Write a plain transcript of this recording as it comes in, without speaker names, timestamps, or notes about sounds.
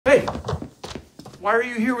Why are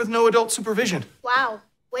you here with no adult supervision? Wow,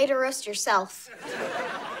 way to roast yourself.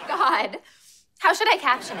 God, how should I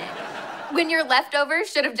caption it? When your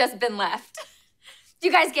leftovers should have just been left. Do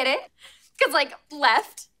you guys get it? Because, like,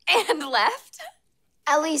 left and left.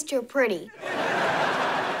 At least you're pretty.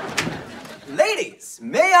 Ladies,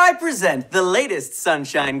 may I present the latest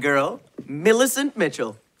Sunshine Girl, Millicent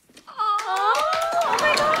Mitchell. Oh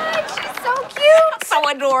my God, she's so cute. So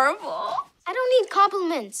adorable. I don't need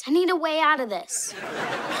compliments. I need a way out of this.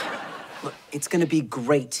 Look, it's gonna be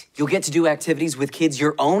great. You'll get to do activities with kids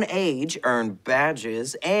your own age, earn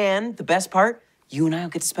badges, and the best part, you and I will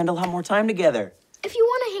get to spend a lot more time together. If you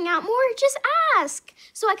want to hang out more, just ask,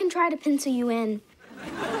 so I can try to pencil you in.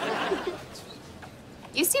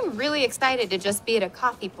 You seem really excited to just be at a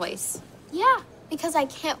coffee place. Yeah, because I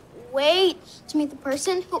can't wait to meet the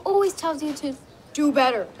person who always tells you to do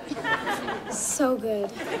better. So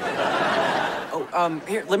good. Oh,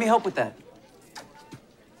 here, let me help with that.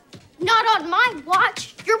 Not on my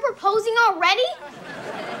watch. You're proposing already?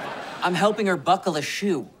 I'm helping her buckle a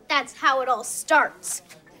shoe. That's how it all starts.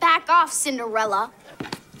 Back off, Cinderella.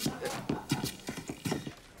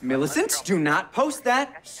 Millicent, do not post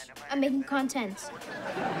that. I'm making content.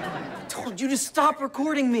 Told you to stop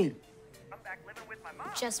recording me.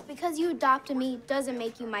 Just because you adopted me doesn't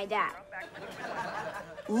make you my dad.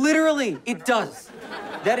 Literally, it does.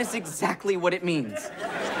 That is exactly what it means.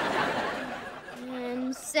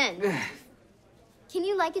 And send. Can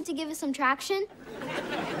you like it to give it some traction?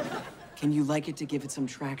 Can you like it to give it some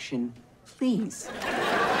traction, please?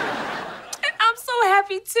 I'm so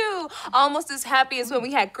happy too. Almost as happy as when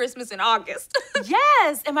we had Christmas in August.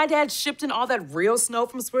 Yes, and my dad shipped in all that real snow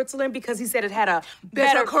from Switzerland because he said it had a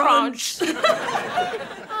better crunch.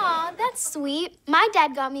 Aw, that's sweet. My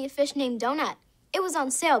dad got me a fish named Donut. It was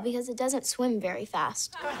on sale because it doesn't swim very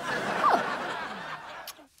fast.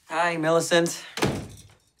 Hi, Millicent.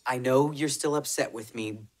 I know you're still upset with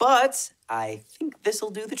me, but I think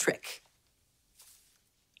this'll do the trick.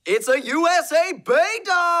 It's a USA Bay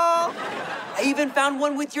doll! I even found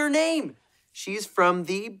one with your name. She's from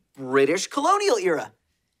the British colonial era.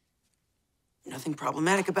 Nothing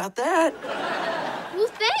problematic about that. Well,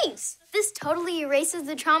 thanks. This totally erases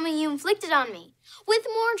the trauma you inflicted on me. With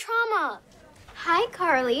more trauma. Hi,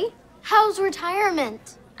 Carly. How's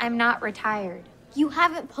retirement? I'm not retired. You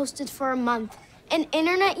haven't posted for a month. In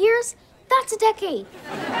internet years, that's a decade.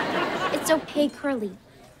 It's okay, Curly.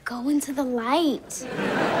 Go into the light.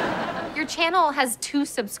 Your channel has 2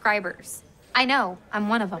 subscribers. I know, I'm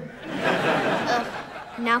one of them. Ugh.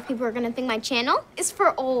 Now people are gonna think my channel is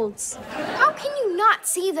for olds. How can you not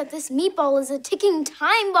see that this meatball is a ticking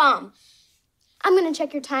time bomb? I'm gonna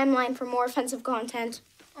check your timeline for more offensive content.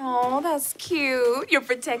 Oh, that's cute. You're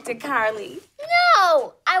protecting Carly.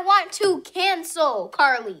 No! I want to cancel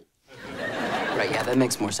Carly. Right, yeah, that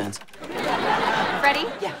makes more sense. Freddie?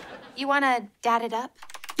 Yeah. You wanna dad it up?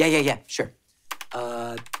 Yeah, sure.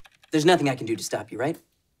 There's nothing I can do to stop you, right?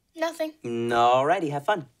 Nothing. Alrighty, have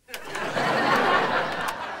fun.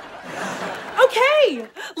 Okay,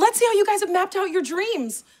 let's see how you guys have mapped out your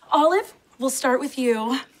dreams. Olive, we'll start with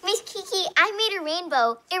you. Miss Kiki, I made a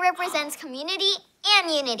rainbow. It represents community and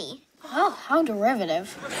unity. Oh, how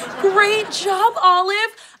derivative. Great job,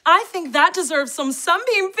 Olive. I think that deserves some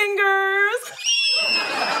sunbeam fingers.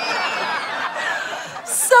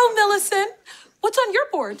 So, Millicent, what's on your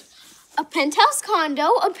board? A penthouse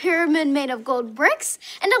condo, a pyramid made of gold bricks,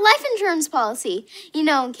 and a life insurance policy. You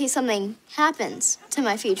know, in case something happens to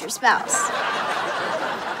my future spouse.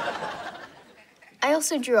 I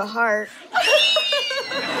also drew a heart.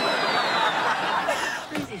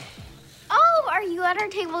 Oh, are you at our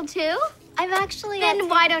table too? I'm actually Then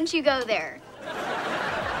why don't you go there?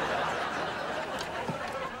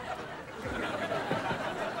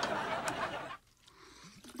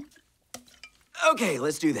 Okay,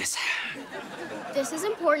 let's do this. This is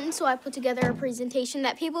important, so I put together a presentation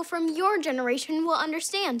that people from your generation will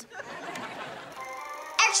understand.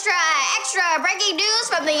 Extra, extra, breaking news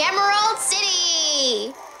from the Emerald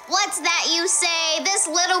City. What's that you say? This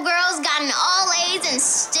little girl's gotten all A's and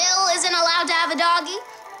still isn't allowed to have a doggy?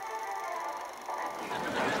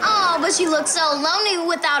 Oh, but she looks so lonely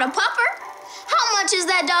without a pupper. How much is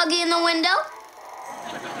that doggy in the window?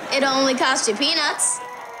 It only cost you peanuts.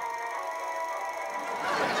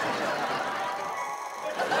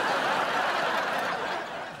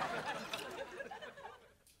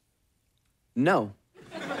 No.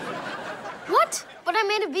 What? But I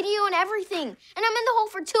made a video and everything. And I'm in the hole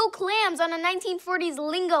for 2 clams on a 1940s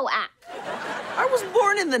lingo app. I was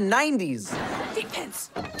born in the 90s. Defense!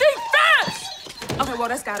 Defense! Okay, well,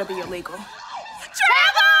 that's gotta be illegal.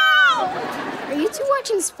 Travel! Are you two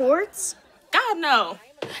watching sports? I God, no.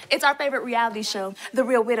 It's our favorite reality show, The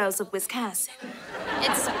Real Widows of Wisconsin.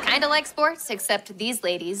 It's kind of like sports, except these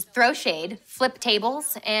ladies throw shade, flip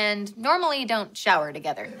tables, and normally don't shower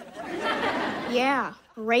together. Yeah,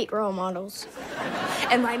 great role models.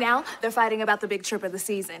 And right now, they're fighting about the big trip of the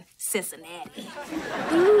season, Cincinnati.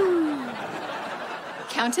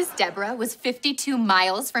 Countess Deborah was 52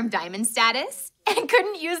 miles from diamond status and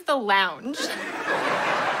couldn't use the lounge.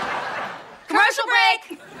 Commercial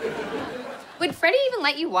break! Would Freddie even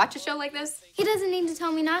let you watch a show like this? He doesn't need to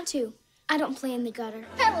tell me not to. I don't play in the gutter.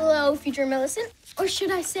 Hello, future Millicent. Or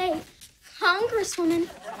should I say, Congresswoman.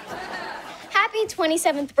 Happy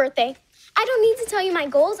 27th birthday. I don't need to tell you my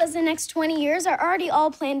goals, as the next 20 years are already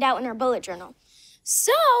all planned out in our bullet journal.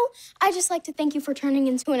 So, I just like to thank you for turning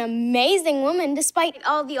into an amazing woman despite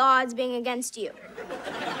all the odds being against you.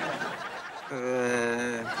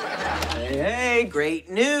 Hey,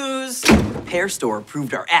 great news. Hair Store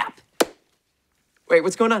approved our app. Wait,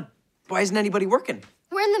 what's going on? Why isn't anybody working?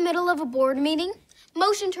 We're in the middle of a board meeting.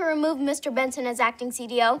 Motion to remove Mr. Benson as acting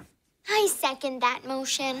CDO. I second that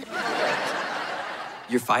motion.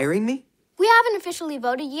 You're firing me? We haven't officially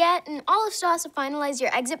voted yet, and Olive still has to finalize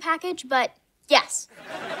your exit package, but yes.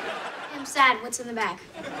 I'm sad. What's in the bag?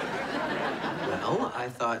 Well, I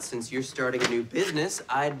thought since you're starting a new business,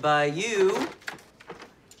 I'd buy you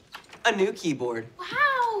a new keyboard.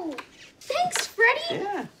 Wow. Thanks, Freddie.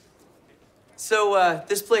 Yeah. So,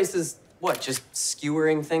 this place is, what, just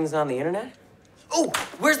skewering things on the internet? Oh,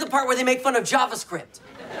 where's the part where they make fun of JavaScript?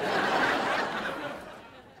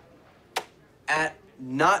 At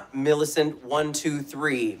Not Millicent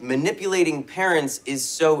 123, manipulating parents is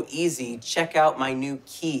so easy. Check out my new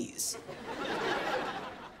keys.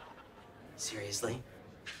 Seriously?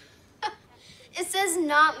 It says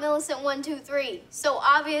not Millicent 123, so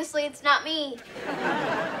obviously it's not me.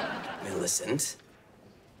 Millicent?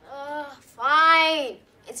 Fine.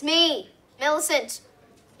 It's me, Millicent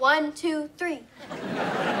 123.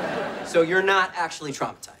 So you're not actually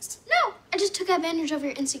traumatized? No, I just took advantage of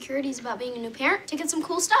your insecurities about being a new parent to get some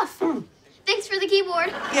cool stuff. Thanks for the keyboard.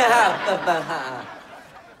 Yeah.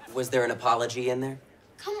 Was there an apology in there?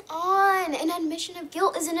 Come on, an admission of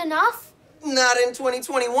guilt isn't enough. Not in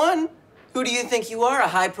 2021. Who do you think you are, a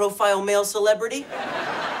high-profile male celebrity?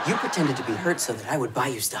 You pretended to be hurt so that I would buy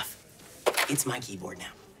you stuff. It's my keyboard now.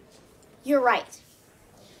 You're right.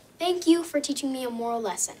 Thank you for teaching me a moral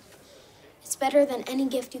lesson. It's better than any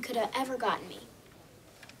gift you could have ever gotten me.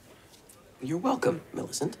 You're welcome,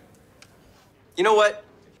 Millicent. You know what?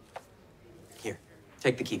 Here,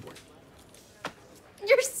 take the keyboard.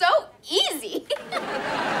 You're so easy.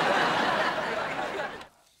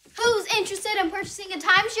 Who's interested in purchasing a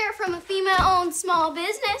timeshare from a female-owned small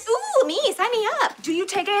business? Ooh, me, sign me up. Do you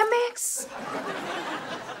take Amex?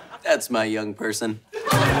 That's my young person.